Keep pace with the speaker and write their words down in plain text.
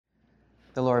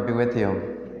The Lord be with you.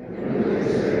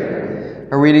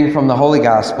 A reading from the Holy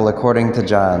Gospel according to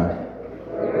John.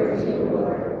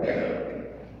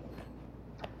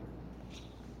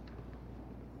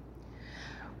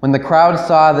 When the crowd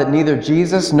saw that neither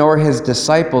Jesus nor his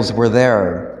disciples were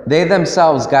there, they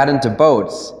themselves got into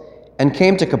boats and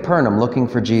came to Capernaum looking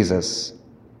for Jesus.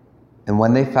 And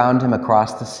when they found him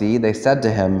across the sea, they said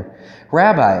to him,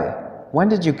 "Rabbi, when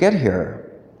did you get here?"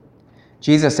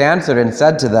 Jesus answered and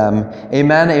said to them,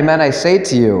 "Amen, amen, I say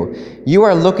to you, you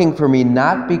are looking for me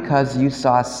not because you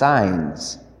saw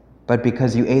signs, but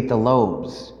because you ate the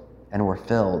loaves and were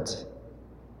filled.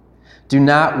 Do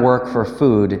not work for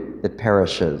food that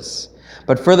perishes,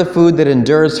 but for the food that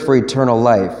endures for eternal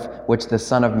life, which the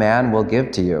Son of Man will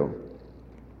give to you.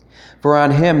 For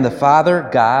on him the Father,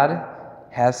 God,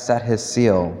 has set his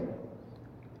seal."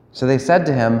 So they said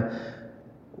to him,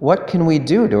 "What can we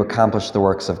do to accomplish the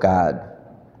works of God?"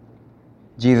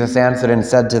 Jesus answered and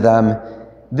said to them,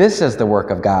 "This is the work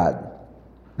of God,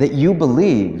 that you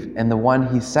believe in the one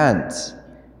he sent."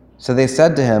 So they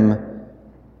said to him,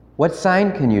 "What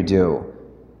sign can you do,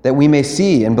 that we may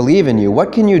see and believe in you?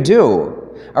 What can you do?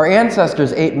 Our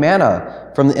ancestors ate manna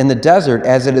in the desert,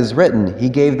 as it is written, he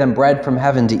gave them bread from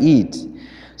heaven to eat."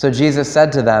 So Jesus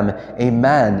said to them,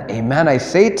 "Amen, amen, I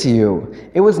say to you,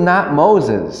 it was not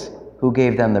Moses who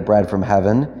gave them the bread from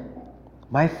heaven.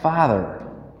 My Father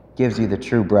gives you the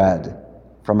true bread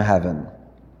from heaven.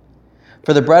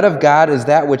 For the bread of God is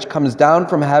that which comes down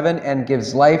from heaven and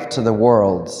gives life to the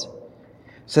world."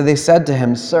 So they said to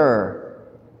him, "Sir,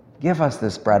 give us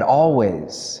this bread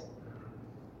always."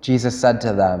 Jesus said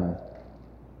to them,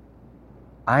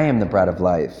 "I am the bread of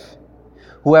life.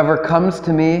 Whoever comes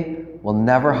to me will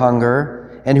never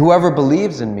hunger, and whoever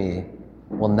believes in me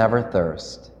will never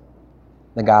thirst."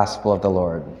 The Gospel of the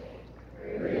Lord.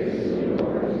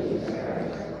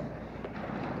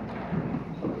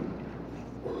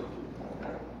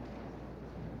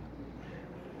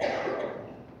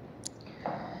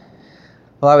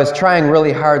 Well, I was trying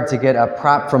really hard to get a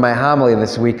prop for my homily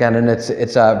this weekend, and it's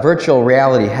a virtual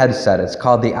reality headset. It's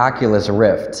called the Oculus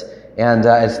Rift. And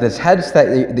it's this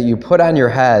headset that you put on your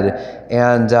head,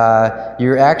 and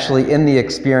you're actually in the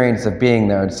experience of being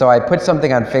there. And so I put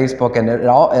something on Facebook, and it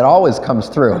always comes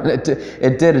through.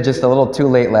 It did just a little too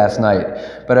late last night.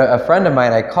 But a friend of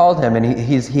mine, I called him, and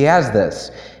he has this.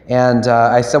 And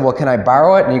I said, "Well, can I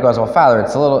borrow it?" And he goes, "Well, Father,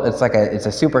 it's a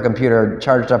supercomputer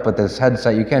charged up with this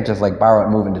headset. You can't just borrow it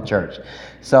and move into church."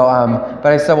 So,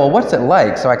 but I said, "Well, what's it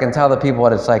like?" So I can tell the people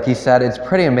what it's like. He said, "It's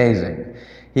pretty amazing."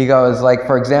 He goes,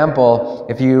 for example,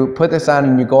 if you put this on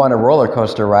and you go on a roller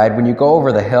coaster ride, when you go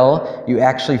over the hill, you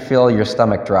actually feel your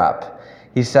stomach drop.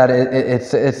 He said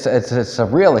it's a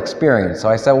real experience. So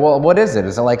I said, "Well, what is it?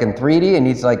 Is it like in 3D?" And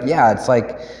he's like, "Yeah, it's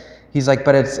like." He's like,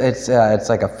 "But it's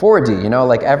like a 4D,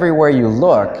 everywhere you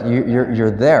look,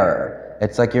 you're there.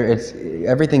 It's like it's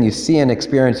everything you see and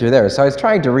experience, you're there." So I was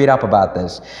trying to read up about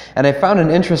this, and I found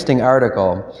an interesting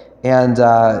article, and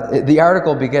the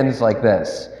article begins like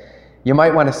this. You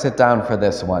might want to sit down for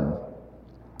this one.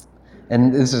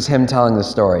 And this is him telling the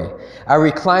story. "I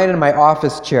recline in my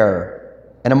office chair,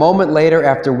 and a moment later,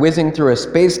 after whizzing through a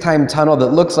space-time tunnel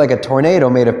that looks like a tornado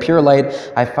made of pure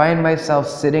light, I find myself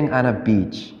sitting on a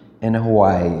beach in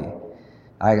Hawaii."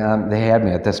 They had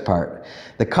me at this part.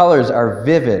 "The colors are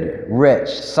vivid, rich,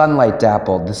 sunlight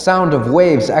dappled. The sound of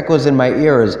waves echoes in my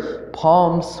ears.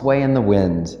 Palms sway in the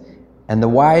wind, and the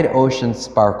wide ocean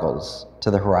sparkles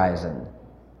to the horizon.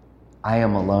 I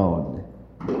am alone.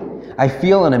 I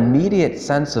feel an immediate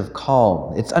sense of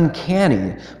calm. It's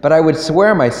uncanny, but I would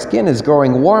swear my skin is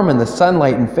growing warm in the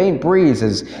sunlight, and faint breeze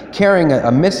is carrying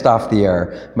a mist off the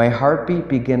air. My heartbeat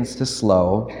begins to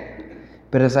slow.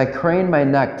 But as I crane my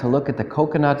neck to look at the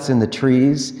coconuts in the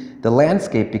trees, the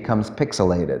landscape becomes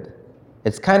pixelated.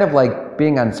 It's kind of like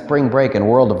being on spring break in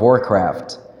World of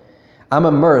Warcraft. I'm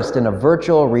immersed in a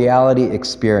virtual reality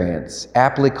experience,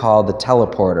 aptly called the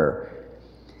teleporter.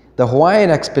 The Hawaiian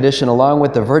expedition, along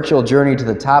with the virtual journey to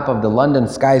the top of the London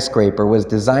skyscraper, was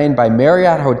designed by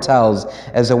Marriott Hotels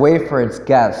as a way for its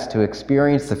guests to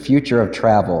experience the future of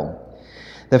travel.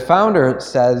 The founder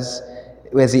says,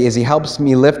 as he helps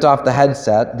me lift off the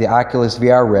headset, the Oculus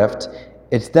VR Rift,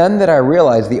 "It's then that I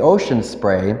realized the ocean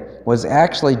spray was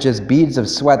actually just beads of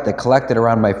sweat that collected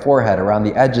around my forehead, around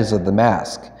the edges of the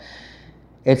mask.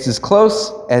 It's as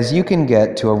close as you can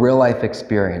get to a real-life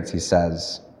experience," he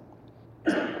says.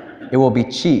 "It will be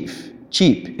cheap.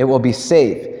 It will be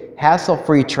safe,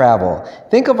 hassle-free travel.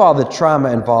 Think of all the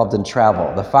trauma involved in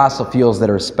travel, the fossil fuels that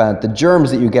are spent, the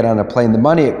germs that you get on a plane, the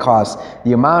money it costs,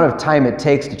 the amount of time it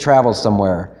takes to travel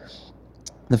somewhere.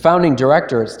 The founding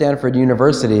director at Stanford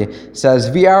University says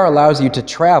VR allows you to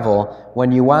travel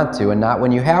when you want to and not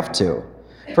when you have to.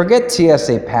 Forget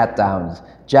TSA pat-downs,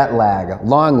 jet lag,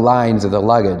 long lines of the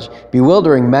luggage,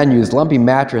 bewildering menus, lumpy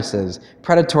mattresses,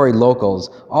 predatory locals,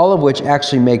 all of which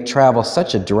actually make travel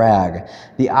such a drag.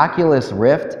 The Oculus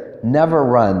Rift never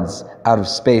runs out of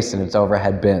space in its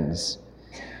overhead bins.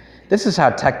 This is how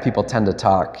tech people tend to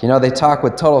talk. They talk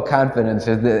with total confidence.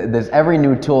 Every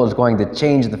new tool is going to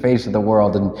change the face of the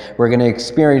world, and we're going to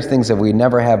experience things that we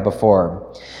never have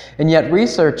before. And yet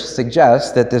research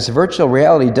suggests that this virtual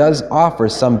reality does offer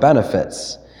some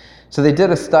benefits. So they did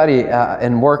a study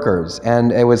in workers,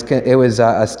 and it was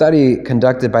a study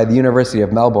conducted by the University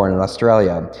of Melbourne in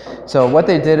Australia. So what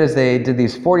they did is they did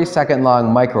these 40-second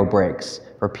long micro breaks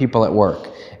for people at work.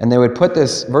 And they would put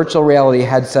this virtual reality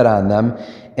headset on them,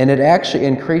 and it actually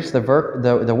increased the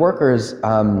workers'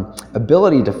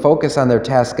 ability to focus on their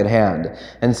task at hand.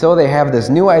 And so they have this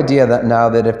new idea that now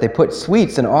that if they put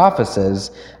suites in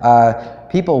offices,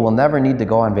 people will never need to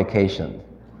go on vacation.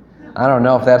 I don't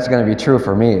know if that's going to be true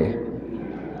for me.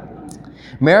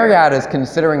 Marriott is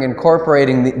considering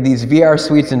incorporating these VR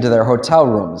suites into their hotel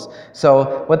rooms.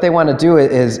 So what they want to do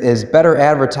is better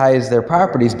advertise their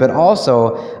properties, but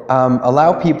also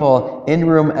allow people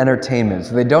in-room entertainment,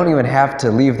 so they don't even have to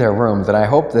leave their rooms. And I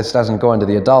hope this doesn't go into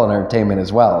the adult entertainment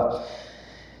as well.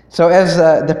 So as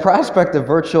the prospect of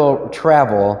virtual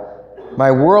travel, my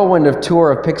whirlwind of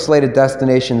tour of pixelated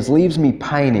destinations leaves me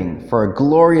pining for a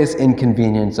glorious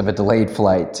inconvenience of a delayed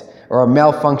flight or a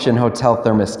malfunctioned hotel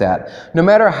thermostat. No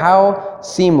matter how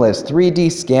seamless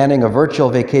 3D scanning a virtual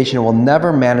vacation will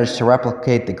never manage to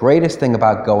replicate the greatest thing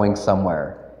about going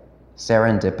somewhere: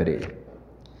 serendipity.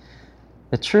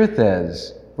 The truth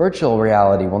is, virtual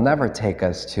reality will never take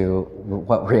us to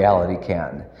what reality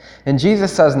can. And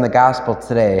Jesus says in the gospel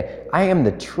today, "I am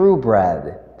the true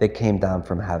bread that came down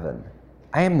from heaven.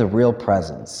 I am the real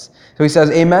presence." So he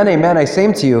says, "Amen, amen, I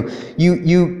say to you,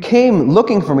 you came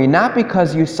looking for me not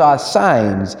because you saw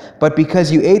signs, but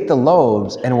because you ate the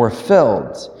loaves and were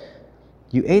filled."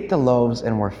 You ate the loaves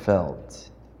and were filled.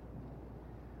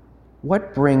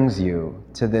 What brings you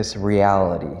to this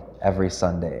reality every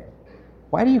Sunday?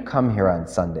 Why do you come here on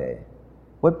Sunday?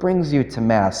 What brings you to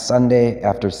Mass Sunday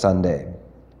after Sunday?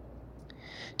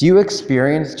 Do you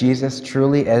experience Jesus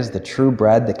truly as the true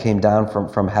bread that came down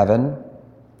from heaven?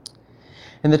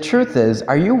 And the truth is,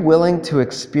 are you willing to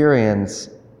experience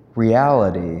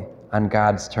reality on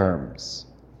God's terms?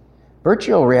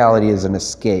 Virtual reality is an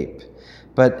escape,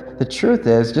 but the truth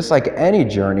is, just like any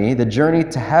journey, the journey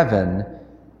to heaven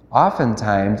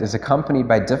oftentimes is accompanied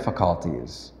by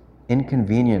difficulties,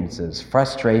 inconveniences,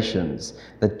 frustrations,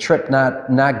 the trip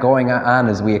not going on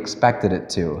as we expected it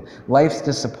to, life's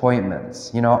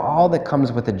disappointments. All that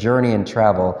comes with the journey and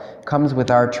travel comes with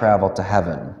our travel to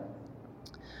heaven.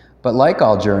 But like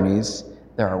all journeys,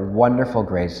 there are wonderful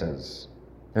graces.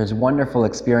 There's wonderful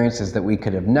experiences that we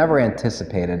could have never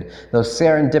anticipated, those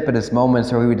serendipitous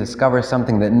moments where we would discover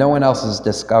something that no one else has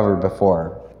discovered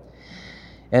before.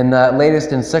 In the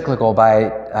latest encyclical by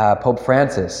Pope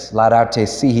Francis, Laudato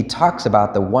Si', he talks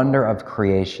about the wonder of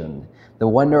creation, the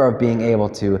wonder of being able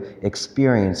to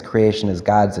experience creation as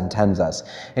God intends us.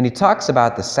 And he talks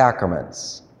about the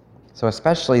sacraments. So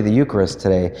especially the Eucharist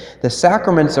today. The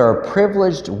sacraments are a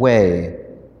privileged way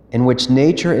in which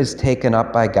nature is taken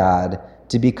up by God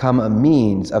to become a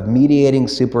means of mediating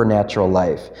supernatural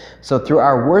life. So through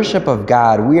our worship of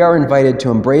God, we are invited to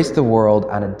embrace the world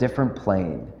on a different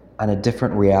plane, on a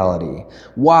different reality.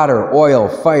 Water, oil,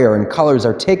 fire, and colors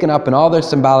are taken up in all their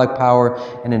symbolic power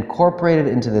and incorporated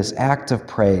into this act of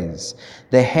praise.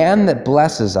 The hand that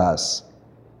blesses us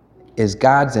is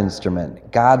God's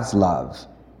instrument, God's love,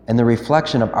 and the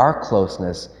reflection of our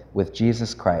closeness with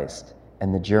Jesus Christ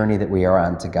and the journey that we are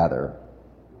on together.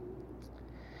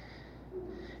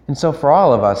 And so for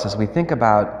all of us, as we think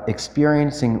about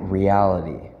experiencing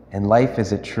reality and life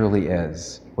as it truly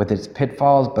is, with its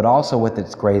pitfalls, but also with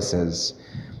its graces,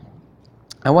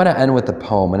 I want to end with a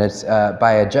poem, and it's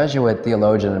by a Jesuit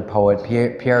theologian and poet,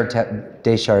 Pierre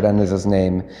Desjardins is his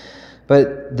name.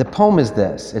 But the poem is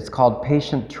this. It's called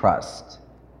Patient Trust.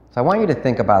 So I want you to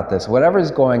think about this. Whatever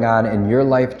is going on in your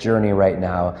life journey right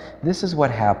now, this is what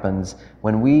happens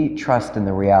when we trust in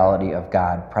the reality of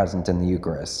God present in the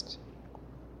Eucharist.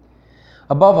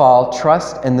 Above all,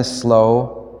 trust in the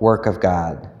slow work of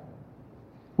God.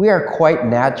 We are quite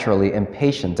naturally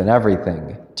impatient in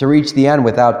everything, to reach the end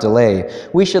without delay.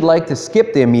 We should like to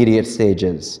skip the immediate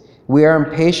stages. We are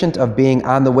impatient of being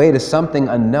on the way to something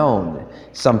unknown,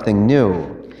 something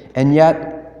new. And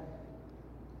yet,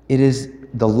 it is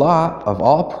the law of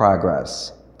all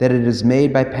progress that it is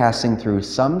made by passing through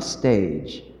some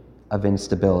stage of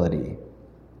instability,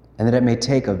 and that it may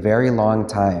take a very long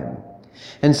time.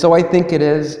 And so I think it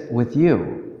is with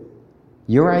you.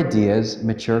 Your ideas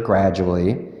mature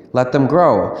gradually. Let them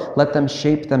grow. Let them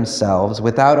shape themselves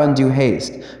without undue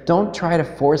haste. Don't try to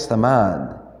force them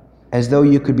on, as though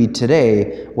you could be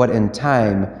today what in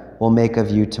time will make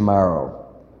of you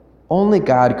tomorrow. Only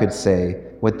God could say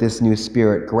what this new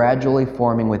spirit gradually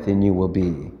forming within you will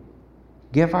be.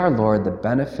 Give our Lord the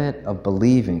benefit of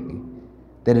believing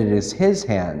that it is His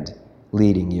hand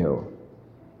leading you,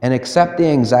 and accept the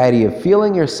anxiety of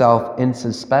feeling yourself in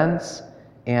suspense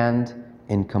and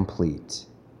incomplete.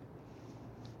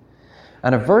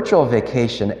 On a virtual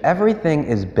vacation, everything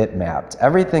is bitmapped.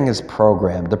 Everything is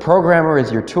programmed. The programmer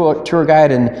is your tour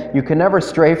guide, and you can never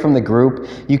stray from the group.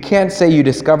 You can't say you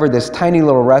discovered this tiny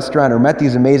little restaurant or met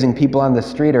these amazing people on the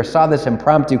street or saw this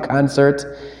impromptu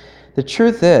concert. The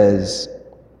truth is,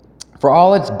 for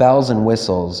all its bells and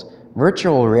whistles,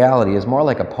 virtual reality is more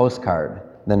like a postcard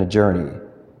than a journey.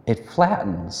 It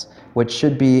flattens what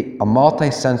should be a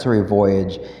multi-sensory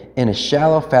voyage in a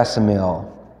shallow facsimile.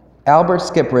 Albert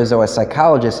Skip Rizzo, a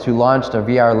psychologist who launched a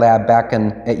VR lab back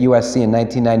at USC in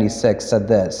 1996, said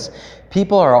this: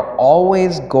 "People are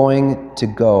always going to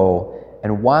go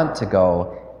and want to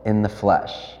go in the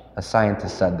flesh." A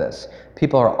scientist said this.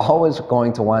 People are always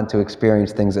going to want to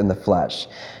experience things in the flesh.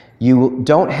 You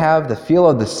don't have the feel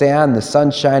of the sand, the sun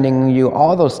shining on you,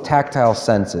 all those tactile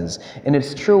senses. And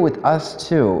it's true with us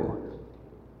too.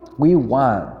 We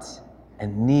want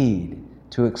and need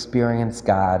to experience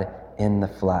God in the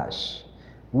flesh.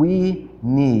 We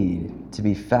need to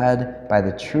be fed by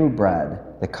the true bread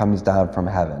that comes down from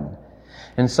heaven.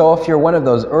 And so if you're one of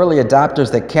those early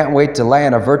adopters that can't wait to lay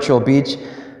on a virtual beach,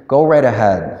 go right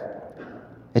ahead.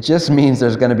 It just means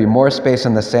there's going to be more space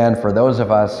in the sand for those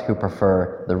of us who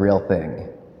prefer the real thing.